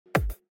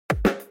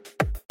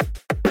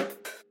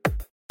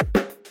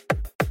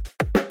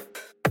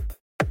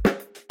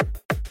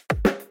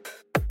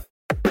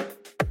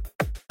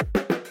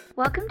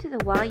Welcome to the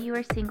While You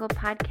Are Single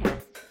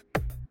podcast.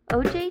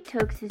 O.J.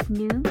 Tokes'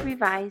 new,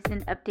 revised,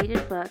 and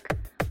updated book,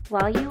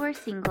 While You Are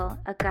Single,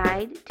 A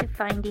Guide to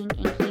Finding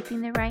and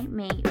Keeping the Right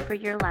Mate for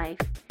Your Life,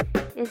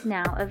 is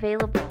now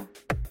available.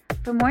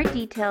 For more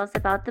details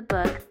about the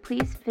book,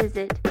 please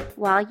visit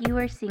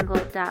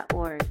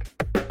whileyouaresingle.org.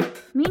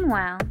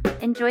 Meanwhile,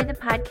 enjoy the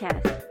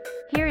podcast.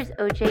 Here is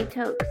O.J.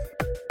 Tokes.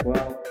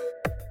 Well,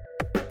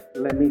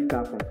 let me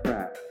start from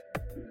scratch.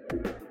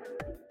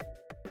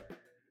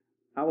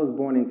 I was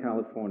born in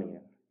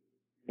California,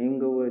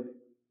 Inglewood,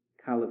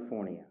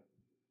 California.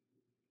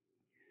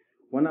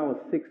 When I was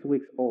 6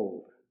 weeks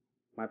old,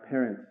 my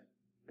parents,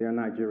 they're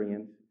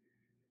Nigerians,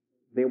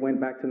 they went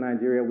back to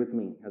Nigeria with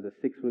me as a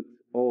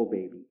 6-week-old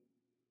baby.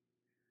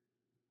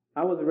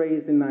 I was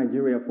raised in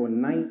Nigeria for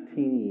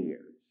 19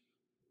 years.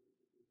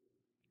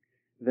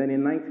 Then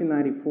in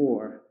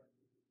 1994,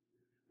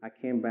 I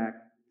came back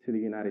to the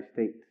United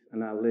States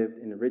and I lived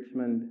in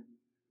Richmond,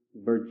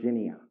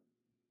 Virginia.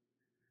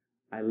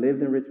 I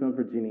lived in Richmond,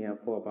 Virginia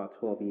for about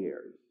 12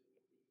 years.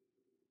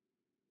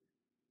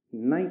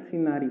 In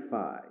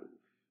 1995,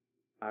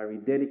 I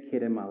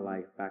rededicated my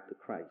life back to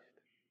Christ.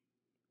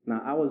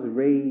 Now, I was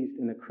raised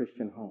in a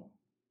Christian home.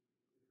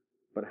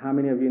 But how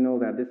many of you know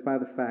that despite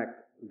the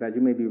fact that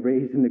you may be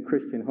raised in a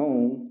Christian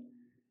home,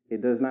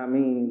 it does not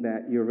mean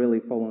that you're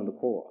really following the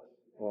course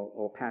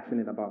or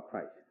passionate about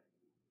Christ?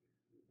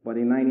 But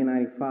in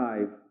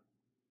 1995,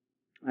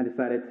 I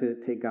decided to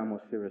take God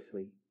more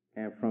seriously.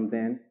 And from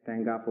then,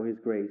 thank God for His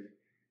grace,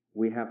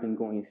 we have been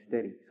going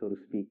steady, so to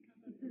speak.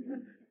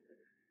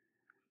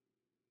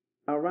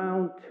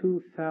 Around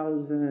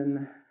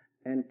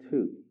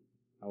 2002,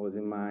 I was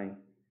in my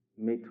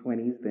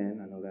mid-20s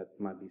then. I know that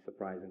might be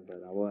surprising,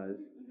 but I was.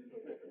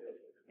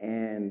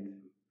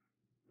 And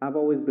I've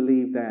always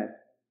believed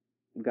that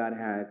God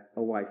had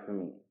a wife for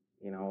me.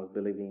 I was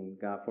believing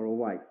God for a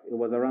wife. It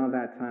was around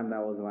that time that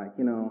I was like,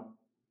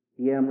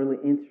 yeah, I'm really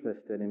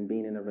interested in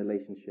being in a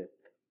relationship.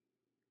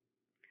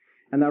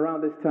 And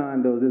around this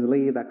time, there was this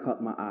lady that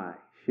caught my eye.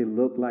 She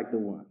looked like the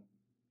one.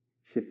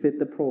 She fit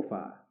the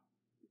profile.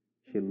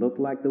 She looked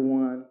like the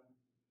one.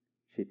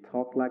 She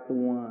talked like the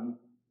one.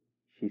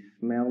 She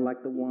smelled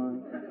like the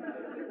one.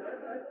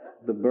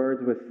 The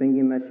birds were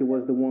singing that she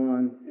was the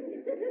one.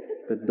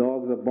 The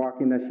dogs were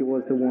barking that she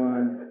was the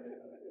one.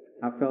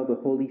 I felt the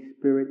Holy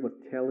Spirit was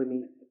telling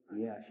me,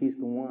 yeah, she's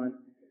the one.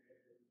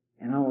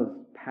 And I was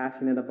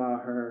passionate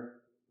about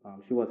her.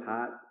 She was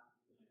hot.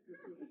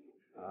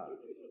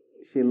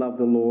 She loved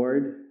the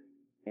Lord,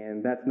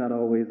 and that's not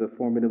always a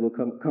formidable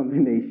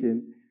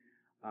combination.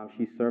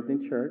 She served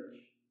in church.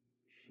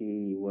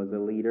 She was a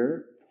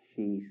leader.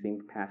 She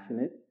seemed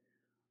passionate.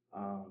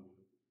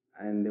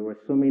 And there were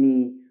so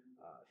many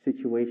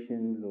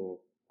situations or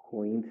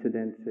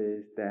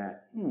coincidences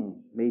that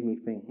made me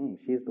think,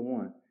 she's the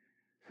one.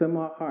 So in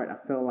my heart, I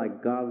felt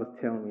like God was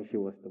telling me she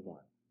was the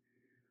one.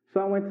 So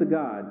I went to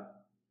God,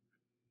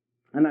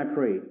 and I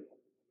prayed.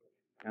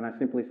 And I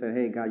simply said,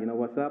 hey, God, you know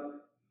what's up?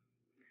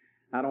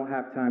 I don't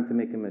have time to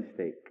make a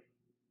mistake.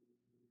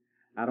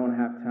 I don't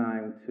have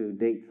time to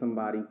date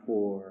somebody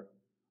for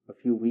a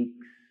few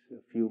weeks, a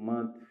few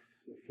months,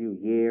 a few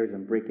years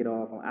and break it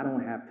off. I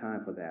don't have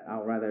time for that.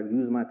 I'll rather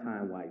use my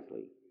time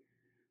wisely.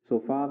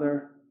 So,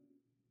 Father,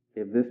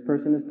 if this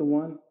person is the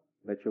one,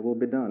 let your will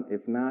be done.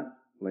 If not,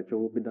 let your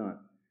will be done.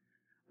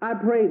 I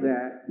prayed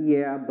that,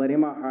 yeah, but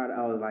in my heart,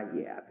 I was like,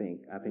 yeah, I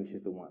think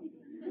she's the one.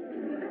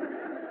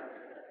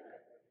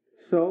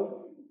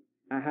 So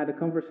I had a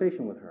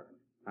conversation with her.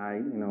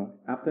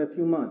 After a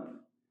few months,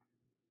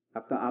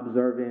 after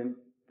observing,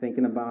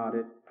 thinking about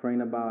it,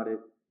 praying about it,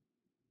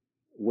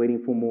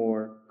 waiting for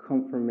more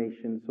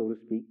confirmation, so to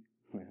speak,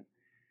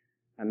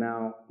 I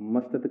now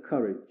mustered the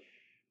courage.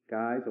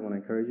 Guys, I want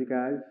to encourage you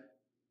guys.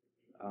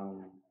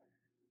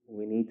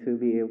 We need to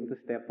be able to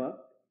step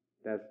up.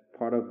 We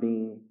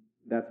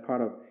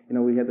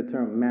hear the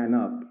term man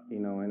up,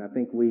 and I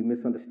think we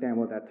misunderstand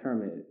what that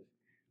term is.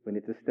 We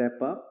need to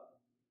step up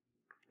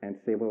and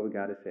say what we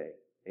got to say.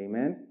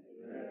 Amen?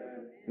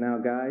 Now,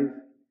 guys,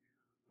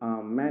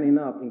 manning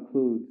up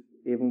includes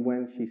even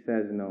when she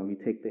says no, you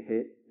take the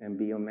hit and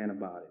be a man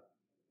about it.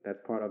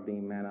 That's part of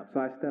being man up.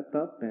 So I stepped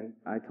up and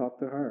I talked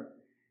to her.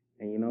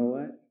 And you know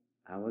what?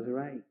 I was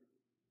right.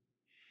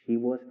 She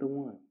was the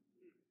one.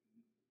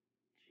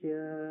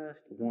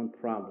 Just one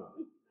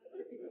problem.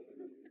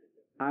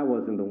 I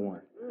wasn't the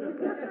one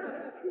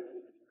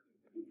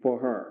for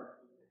her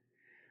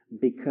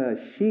because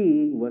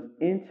she was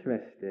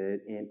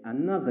interested in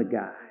another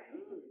guy.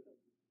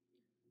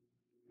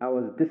 I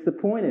was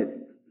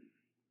disappointed.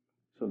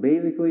 So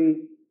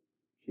basically,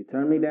 she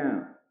turned me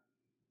down.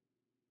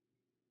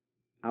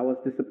 I was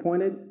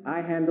disappointed.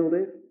 I handled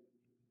it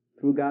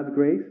through God's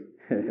grace.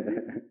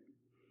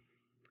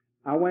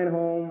 I went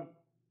home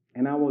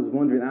and I was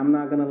wondering, I'm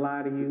not going to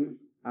lie to you,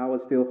 I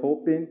was still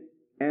hoping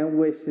and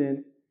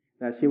wishing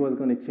that she was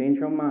going to change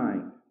her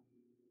mind.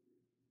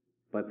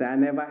 But that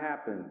never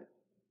happened.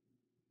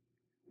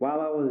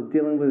 While I was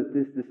dealing with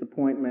this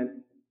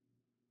disappointment,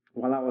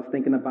 while I was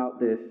thinking about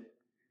this,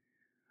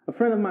 a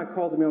friend of mine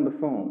called me on the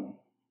phone.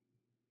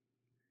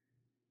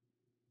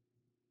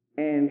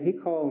 And he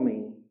called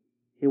me.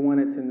 He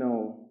wanted to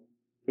know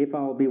if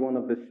I would be one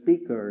of the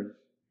speakers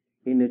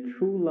in the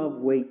True Love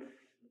Waits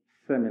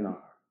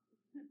seminar.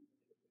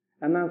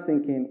 And I'm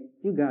thinking,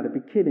 you got to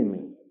be kidding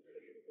me.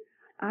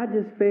 I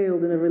just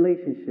failed in a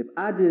relationship.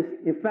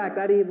 In fact,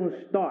 I didn't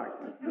even start.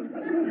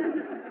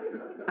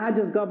 I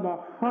just got my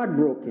heart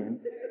broken.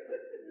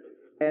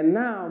 And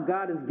now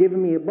God has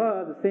given me a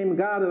buzz, the same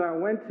God that I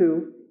went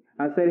to.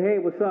 I said, hey,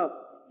 what's up?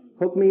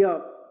 Hook me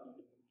up.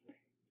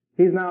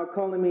 He's now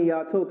calling me,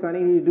 Tokes, I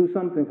need you to do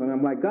something for me.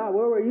 I'm like, God,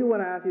 where were you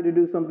when I asked you to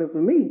do something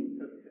for me?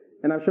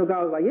 And I'm sure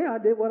God was like, yeah, I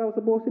did what I was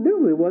supposed to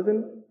do. It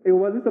wasn't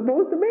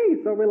supposed to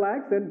be. So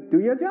relax and do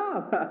your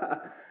job.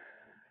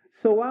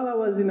 So while I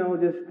was,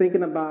 just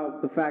thinking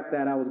about the fact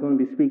that I was going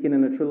to be speaking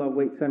in the True Love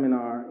Wait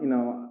seminar,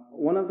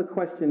 one of the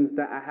questions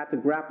that I had to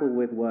grapple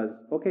with was,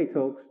 okay,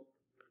 Tokes,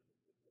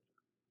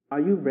 are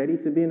you ready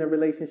to be in a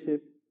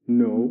relationship?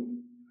 No.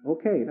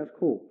 Okay, that's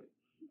cool.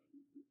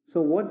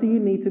 So what do you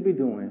need to be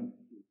doing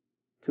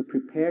to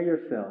prepare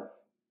yourself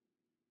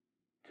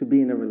to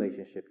be in a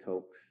relationship,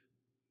 Tokes?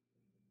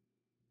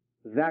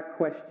 That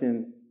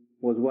question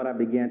was what I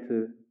began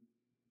to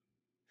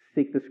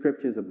seek the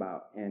scriptures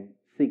about and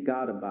seek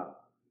God about.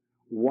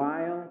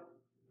 While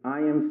I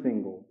am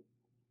single,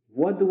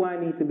 what do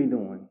I need to be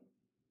doing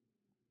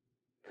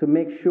to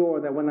make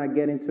sure that when I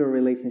get into a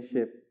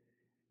relationship,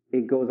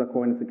 it goes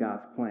according to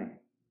God's plan?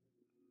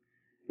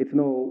 It's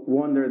no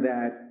wonder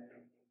that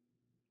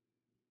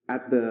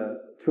at the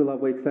True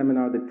Love Wait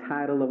seminar, the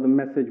title of the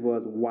message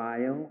was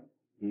While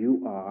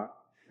You Are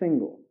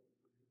Single.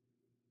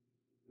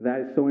 That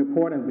is so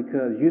important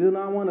because you do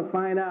not want to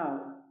find out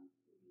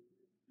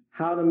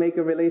how to make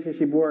a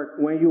relationship work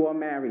when you are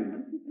married.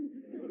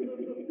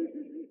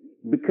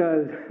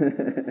 Because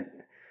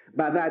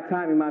by that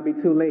time it might be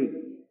too late.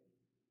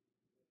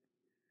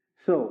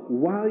 So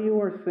while you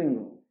are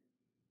single,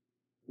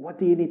 what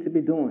do you need to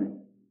be doing?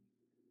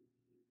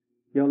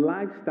 Your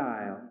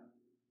lifestyle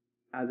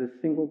as a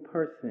single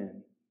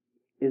person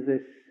is a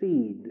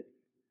seed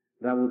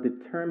that will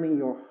determine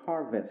your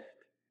harvest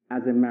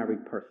as a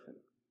married person.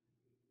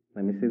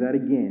 Let me say that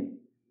again.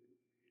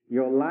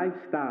 Your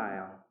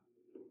lifestyle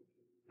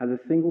as a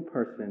single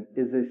person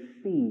is a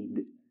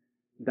seed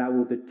that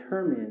will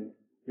determine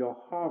your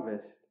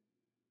harvest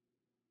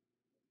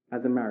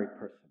as a married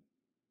person.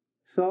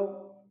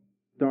 So,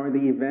 during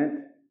the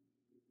event,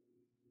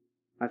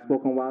 I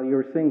spoke on while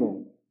you're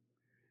single.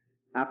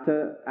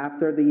 After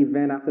the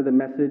event, after the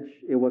message,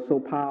 it was so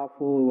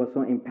powerful, it was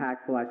so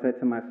impactful, I said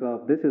to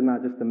myself, this is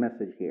not just a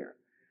message here.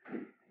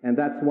 And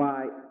that's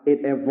why it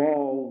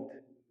evolved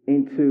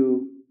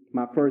into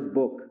my first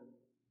book,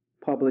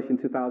 published in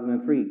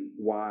 2003,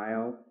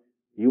 While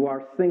You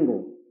Are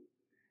Single.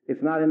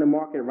 It's not in the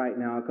market right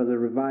now because a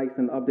revised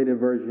and updated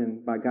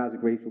version, by God's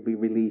grace, will be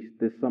released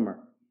this summer.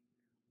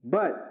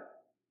 But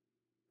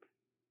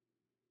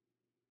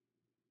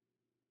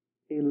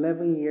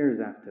 11 years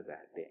after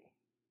that day,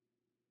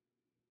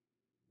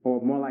 or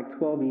more like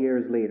 12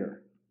 years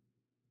later,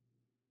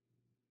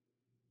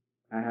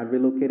 I had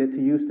relocated to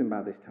Houston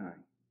by this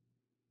time.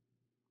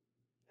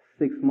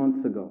 6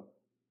 months ago,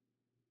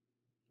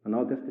 on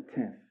August the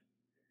 10th,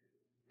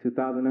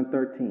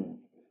 2013,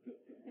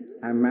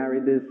 I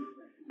married this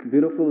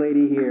beautiful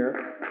lady here,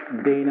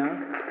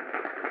 Dana.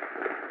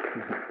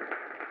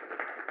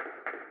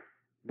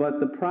 But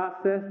the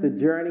process, the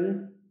journey,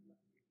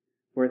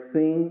 were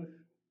things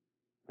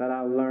that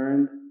I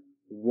learned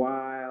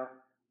while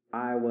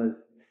I was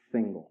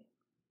single.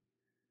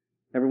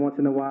 Every once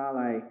in a while,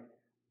 I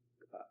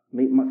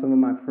meet some of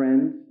my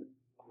friends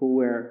who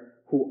were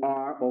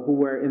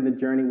in the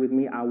journey with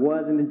me. I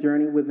was in the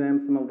journey with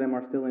them. Some of them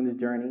are still in the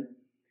journey.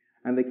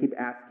 And they keep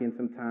asking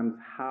sometimes,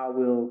 how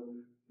will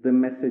the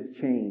message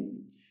change?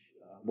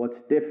 What's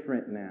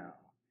different now?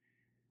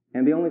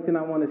 And the only thing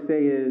I want to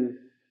say is,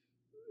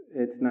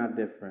 it's not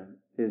different.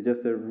 It's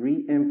just a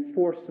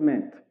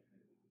reinforcement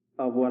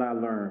of what I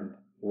learned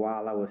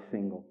while I was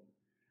single.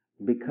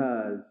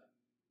 Because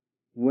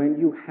when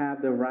you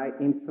have the right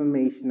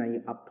information and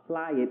you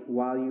apply it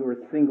while you were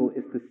single,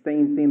 it's the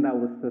same thing that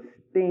will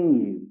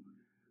sustain you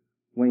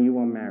when you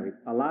are married.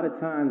 A lot of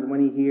times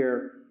when you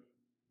hear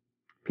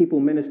people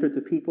minister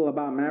to people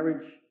about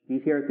marriage, you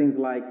hear things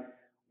like,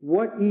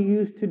 what you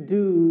used to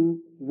do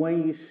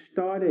when you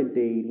started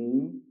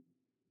dating,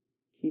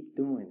 keep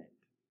doing it.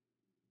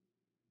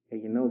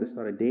 And they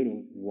started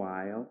dating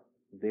while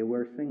they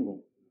were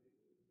single.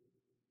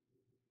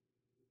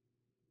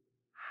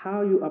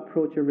 How you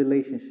approach a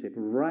relationship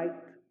right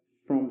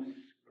from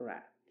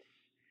scratch,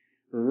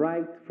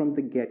 right from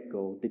the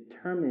get-go,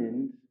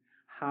 determines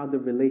how the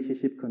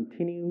relationship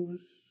continues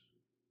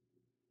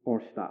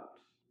or stops.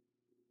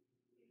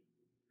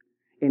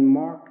 In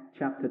Mark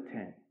chapter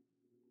 10,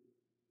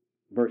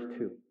 verse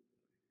 2.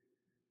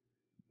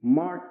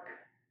 Mark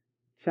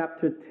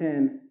chapter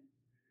 10,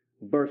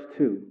 verse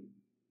 2.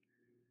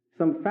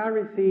 Some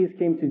Pharisees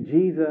came to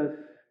Jesus,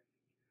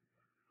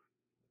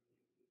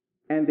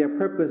 and their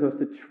purpose was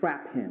to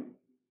trap him.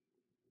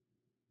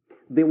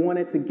 They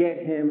wanted to get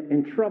him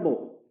in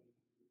trouble.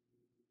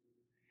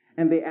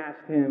 And they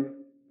asked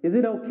him, is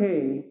it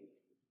okay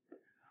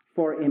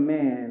for a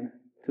man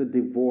to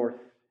divorce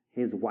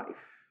his wife?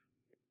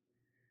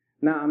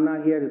 Now, I'm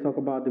not here to talk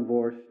about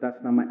divorce. That's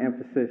not my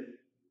emphasis.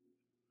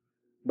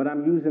 But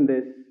I'm using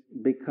this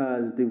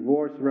because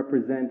divorce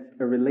represents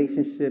a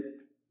relationship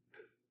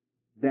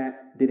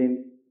that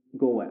didn't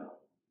go well.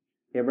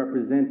 It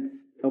represents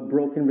a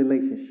broken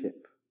relationship.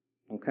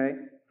 Okay?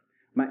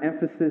 My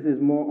emphasis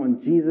is more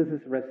on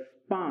Jesus'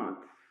 response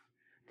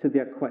to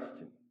their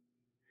question,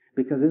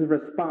 because his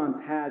response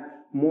had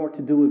more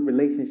to do with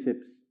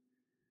relationships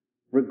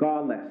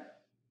regardless.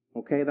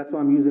 Okay? That's why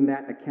I'm using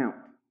that account.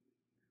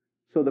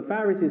 So the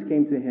Pharisees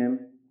came to him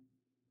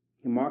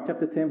in Mark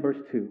chapter 10, verse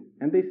 2,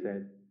 and they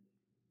said,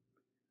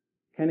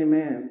 can a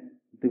man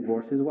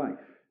divorce his wife?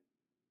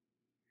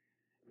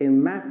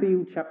 In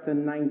Matthew chapter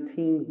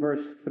 19,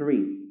 verse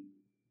 3,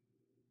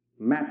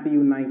 Matthew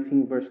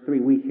 19, verse 3,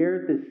 we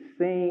hear the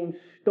same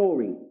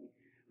story,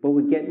 but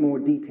we get more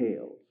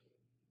details.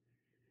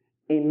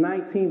 In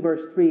 19,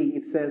 verse 3,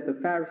 it says the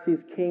Pharisees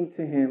came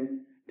to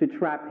him to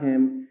trap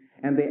him,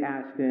 and they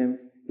asked him,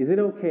 is it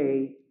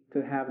okay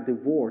to have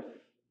divorce,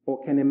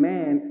 or can a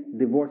man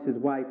divorce his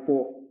wife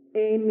for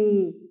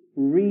any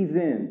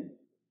reason?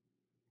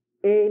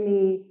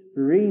 Any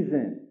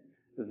reason.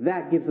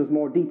 That gives us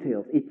more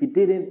details. If you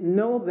didn't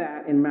know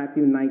that in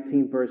Matthew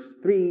 19, verse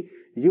 3,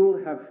 you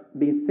will have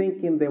been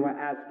thinking they were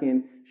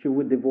asking, should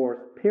we divorce,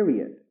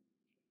 period.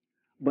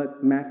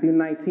 But Matthew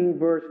 19,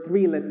 verse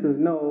 3 lets us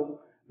know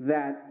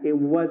that it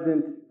was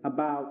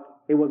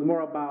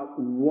more about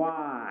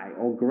why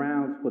or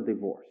grounds for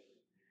divorce.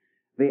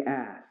 They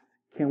asked,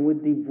 can we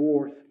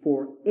divorce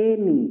for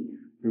any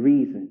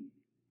reason?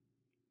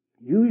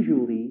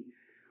 Usually,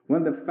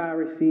 when the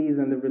Pharisees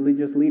and the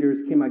religious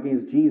leaders came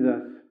against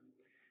Jesus,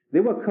 they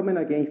were coming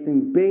against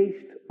him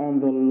based on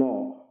the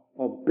law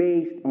or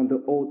based on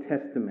the Old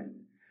Testament.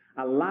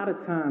 A lot of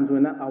times we're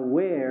not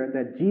aware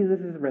that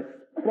Jesus'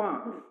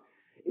 response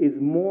is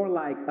more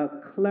like a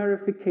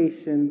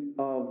clarification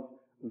of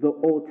the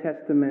Old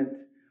Testament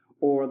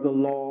or the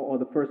law or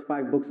the first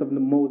 5 books of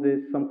Moses.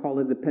 Some call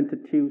it the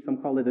Pentateuch,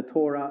 some call it the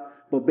Torah.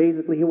 But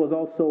basically he was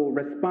also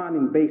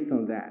responding based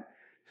on that.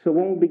 So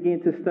when we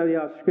begin to study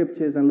our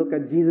scriptures and look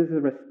at Jesus'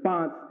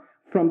 response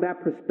from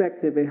that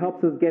perspective, it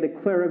helps us get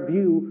a clearer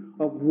view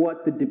of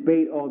what the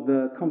debate or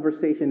the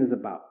conversation is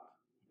about.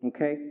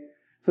 Okay?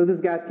 So this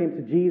guy came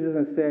to Jesus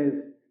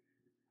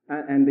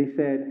and they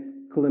said,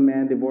 could a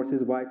man divorce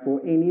his wife for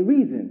any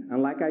reason?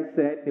 And like I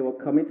said, they were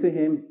coming to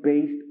him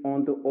based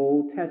on the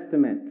Old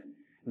Testament.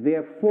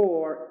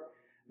 Therefore,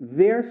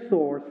 their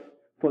source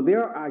for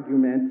their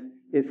argument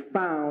is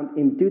found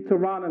in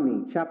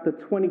Deuteronomy chapter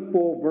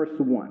 24, verse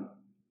 1.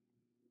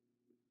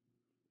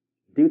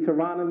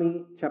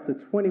 Deuteronomy chapter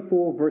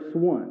 24, verse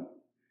 1.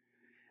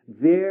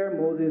 There,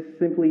 Moses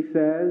simply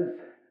says,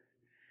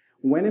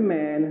 when a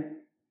man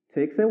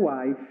takes a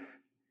wife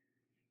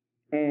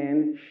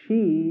and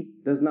she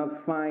does not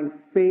find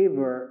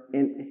favor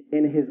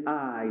in his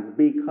eyes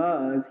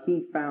because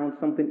he found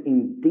something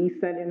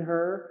indecent in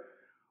her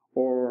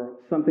or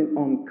something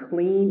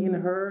unclean in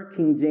her,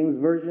 King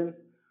James Version,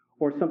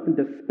 or something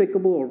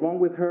despicable or wrong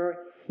with her,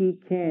 he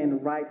can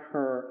write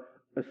her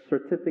a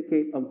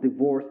certificate of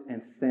divorce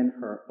and send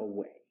her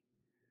away.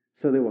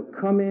 So they were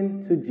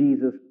coming to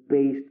Jesus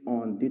based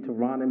on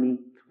Deuteronomy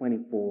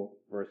 24,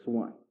 verse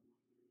 1.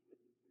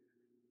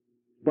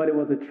 But it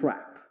was a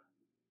trap.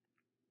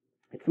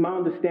 It's my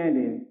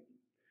understanding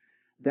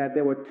that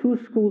there were 2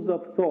 schools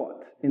of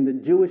thought in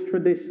the Jewish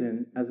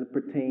tradition as it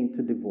pertained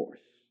to divorce.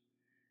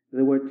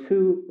 There were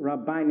 2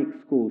 rabbinic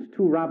schools,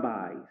 2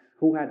 rabbis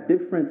who had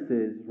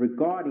differences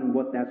regarding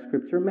what that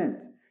scripture meant.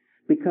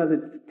 Because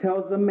it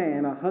tells a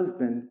man, a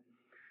husband,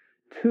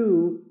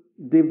 to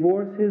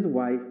divorce his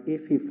wife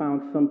if he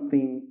found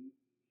something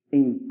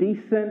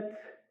indecent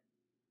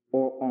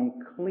or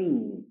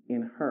unclean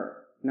in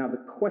her. Now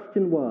the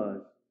question was,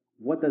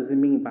 what does it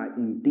mean by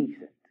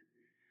indecent?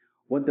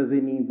 What does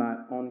it mean by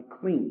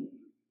unclean?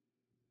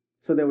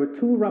 So there were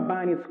 2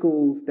 rabbinic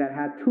schools that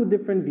had 2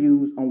 different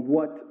views on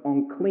what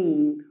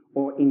unclean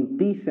or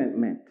indecent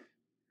meant.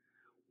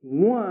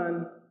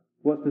 One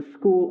was the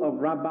school of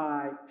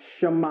Rabbi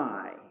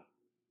Shammai.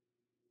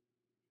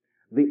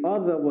 The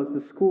other was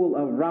the school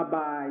of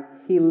Rabbi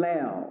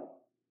Hillel.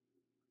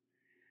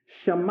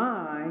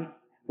 Shammai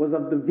was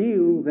of the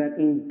view that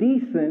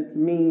indecent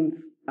means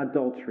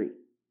adultery.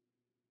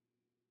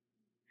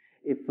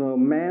 If a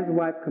man's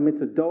wife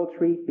commits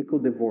adultery, he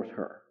could divorce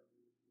her.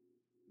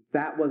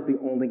 That was the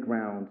only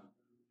grounds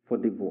for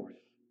divorce.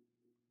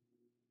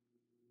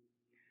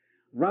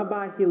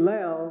 Rabbi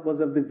Hillel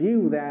was of the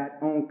view that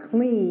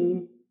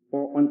unclean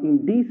or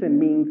indecent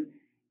means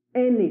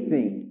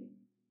anything,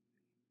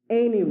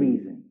 any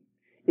reason.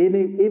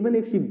 Even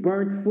if she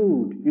burnt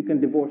food, you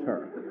can divorce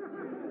her.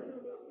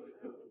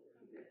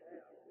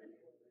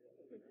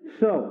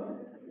 So,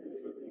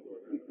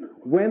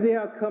 when they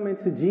are coming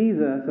to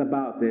Jesus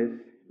about this,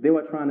 they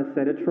were trying to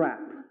set a trap.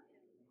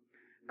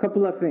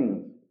 Couple of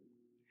things.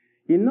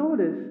 You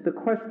notice the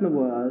question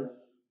was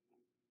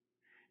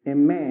a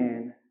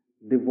man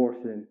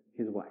divorcing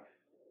his wife.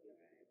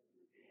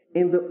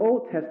 In the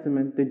Old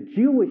Testament, the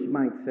Jewish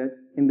mindset,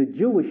 in the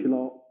Jewish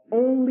law,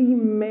 only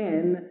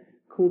men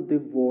could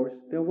divorce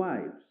their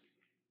wives.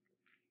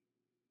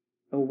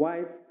 A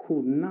wife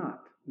could not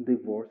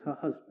divorce her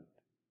husband.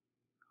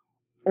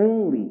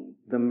 Only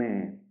the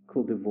man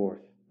could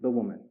divorce the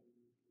woman.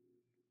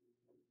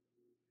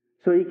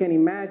 So you can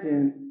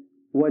imagine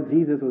what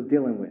Jesus was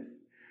dealing with.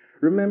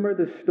 Remember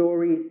the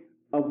story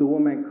of the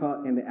woman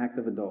caught in the act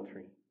of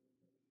adultery.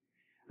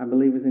 I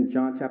believe it's in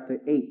John chapter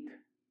 8,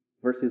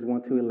 verses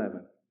 1 to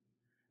 11.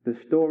 The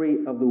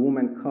story of the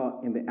woman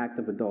caught in the act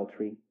of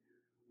adultery.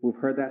 We've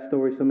heard that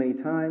story so many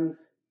times.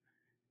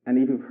 And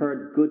if you've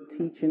heard good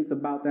teachings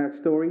about that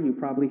story, you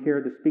probably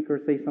hear the speaker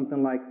say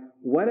something like,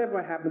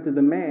 whatever happened to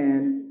the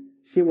man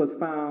she was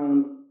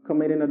found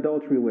committing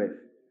adultery with?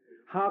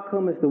 How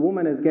come it's the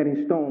woman that's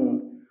getting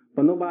stoned,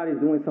 but nobody's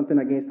doing something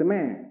against the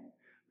man?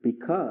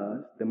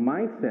 Because the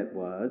mindset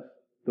was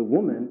the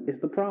woman is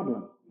the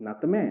problem,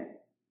 not the man.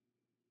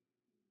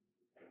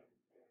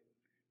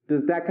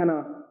 Does that kind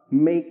of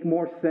make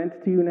more sense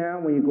to you now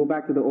when you go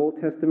back to the Old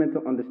Testament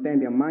to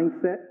understand their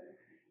mindset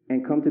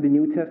and come to the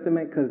New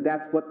Testament? Because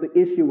that's what the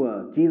issue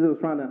was. Jesus was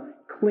trying to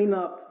clean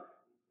up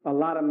a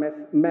lot of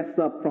mess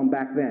up from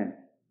back then.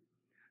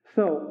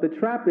 So the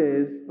trap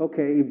is,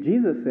 okay, if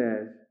Jesus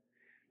says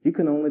you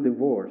can only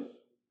divorce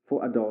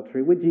for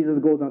adultery, which Jesus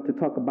goes on to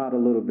talk about a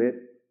little bit.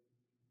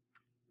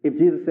 If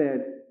Jesus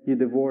said you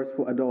divorce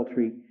for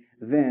adultery,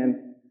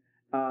 then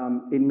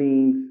it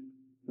means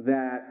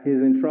that he's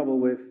in trouble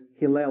with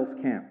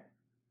Hillel's camp,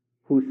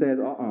 who says,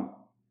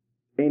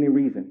 any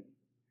reason.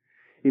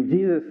 If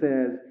Jesus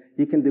says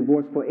you can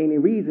divorce for any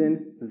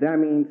reason, that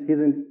means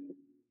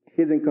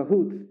he's in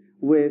cahoots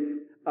with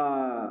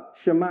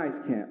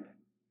Shammai's camp.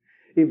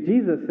 If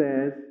Jesus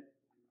says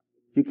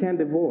you can't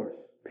divorce,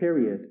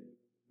 period,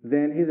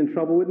 then he's in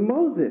trouble with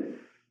Moses.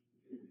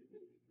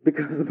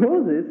 Because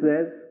Moses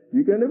says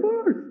you can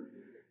divorce.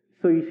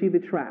 So you see the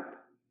trap.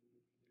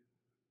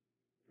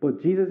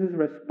 But Jesus'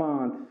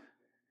 response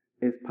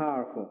is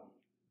powerful.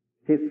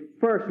 His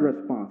first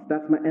response,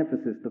 that's my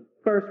emphasis, the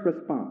first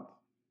response.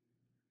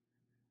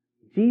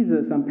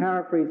 Jesus, I'm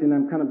paraphrasing,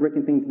 I'm kind of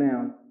breaking things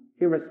down.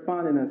 He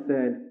responded and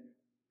said,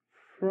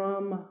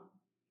 from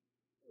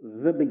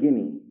the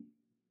beginning,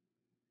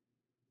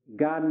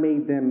 God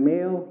made them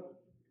male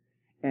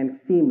and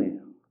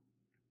female.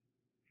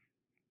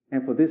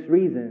 And for this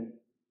reason,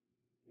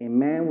 a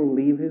man will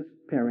leave his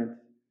parents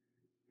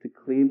to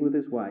cleave with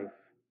his wife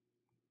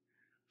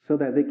so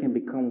that they can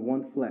become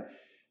one flesh.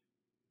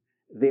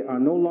 They are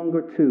no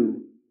longer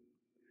two,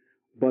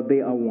 but they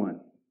are one.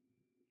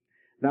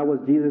 That was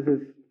Jesus'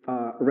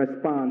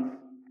 response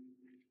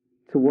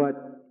to what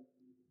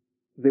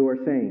they were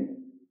saying.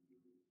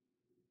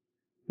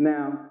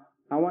 Now,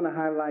 I want to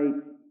highlight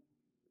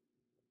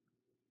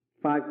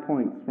 5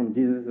 points from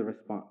Jesus'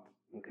 response,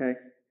 okay?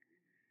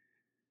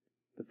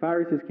 The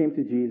Pharisees came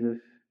to Jesus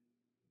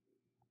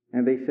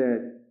and they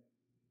said,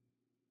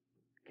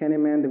 can a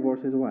man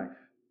divorce his wife?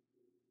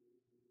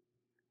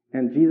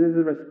 And Jesus'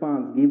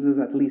 response gives us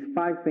at least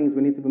 5 things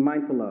we need to be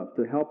mindful of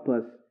to help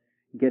us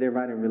get it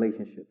right in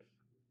relationships.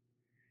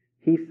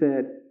 He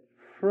said,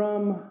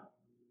 from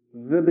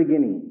the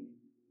beginning,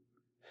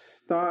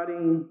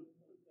 starting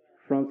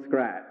from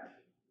scratch.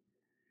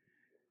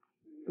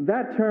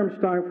 That term,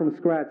 starting from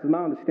scratch, in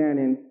my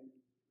understanding,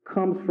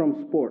 comes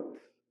from sports.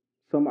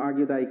 Some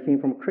argue that it came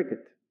from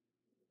cricket,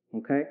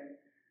 okay?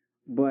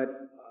 But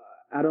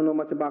I don't know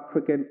much about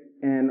cricket,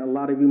 and a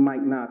lot of you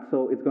might not,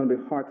 so it's going to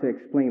be hard to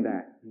explain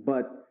that.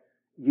 But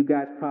you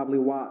guys probably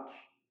watch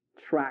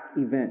track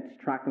events,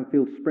 track and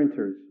field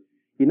sprinters.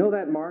 You know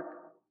that mark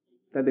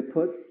that they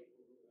put?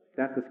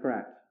 That's the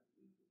scratch.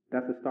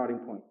 That's the starting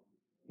point.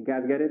 You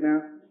guys get it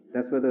now?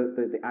 That's where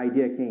the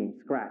idea came.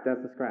 Scratch.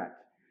 That's the scratch.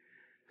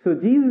 So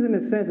Jesus, in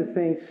a sense, is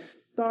saying,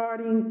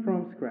 starting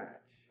from scratch,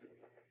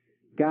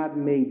 God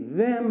made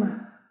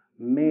them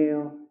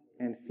male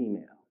and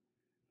female.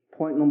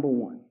 Point number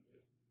 1.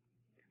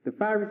 The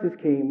Pharisees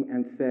came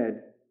and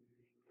said,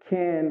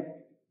 can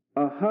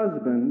a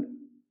husband,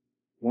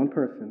 one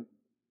person,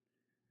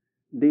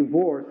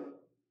 divorce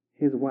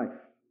his wife,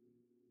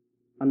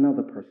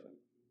 another person?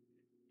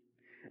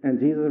 And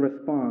Jesus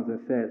responds and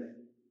says,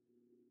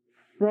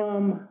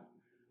 from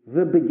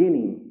the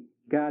beginning,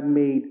 God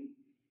made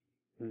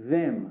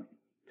them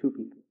 2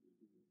 people.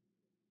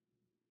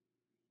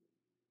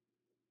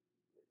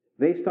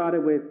 They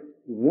started with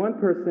one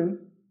person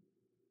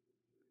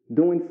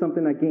doing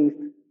something against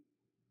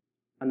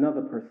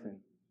another person.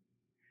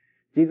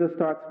 Jesus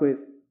starts with,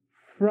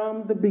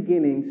 from the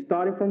beginning,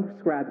 starting from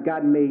scratch,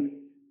 God made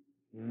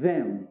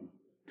them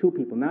 2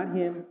 people. Not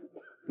him,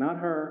 not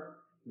her.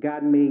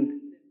 God made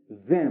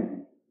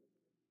them.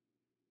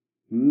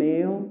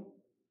 Male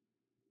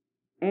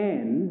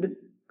and,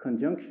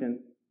 conjunction,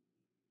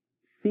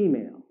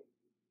 female.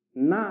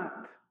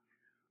 Not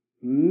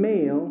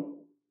male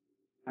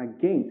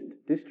against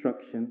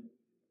destruction,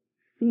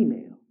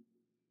 female.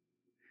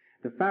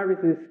 The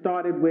Pharisees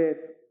started with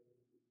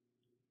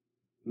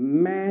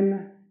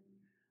man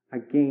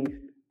against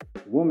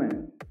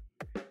woman.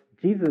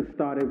 Jesus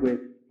started with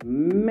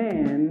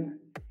man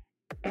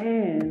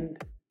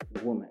and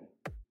woman.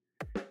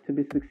 To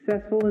be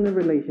successful in a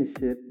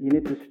relationship, you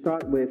need to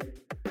start with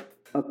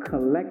a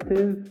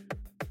collective,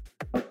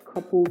 a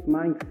couple's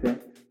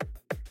mindset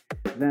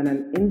than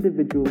an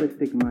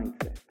individualistic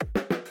mindset.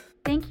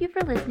 Thank you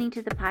for listening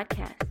to the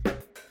podcast.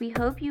 We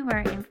hope you were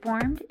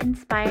informed,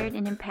 inspired,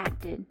 and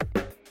impacted.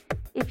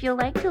 If you'd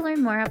like to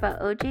learn more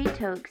about O.J.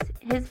 Tokes,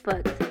 his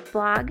books,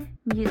 blog,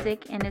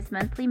 music, and his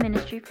monthly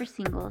ministry for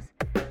singles,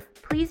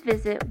 please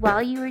visit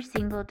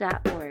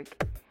whileyouaresingle.org.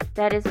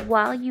 That is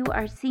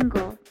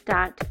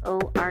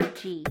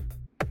whileyouaresingle.org.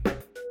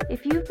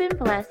 If you've been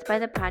blessed by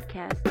the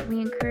podcast,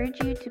 we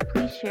encourage you to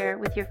please share it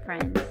with your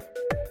friends.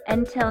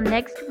 Until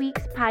next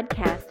week's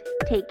podcast,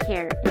 take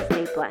care and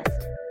stay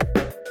blessed.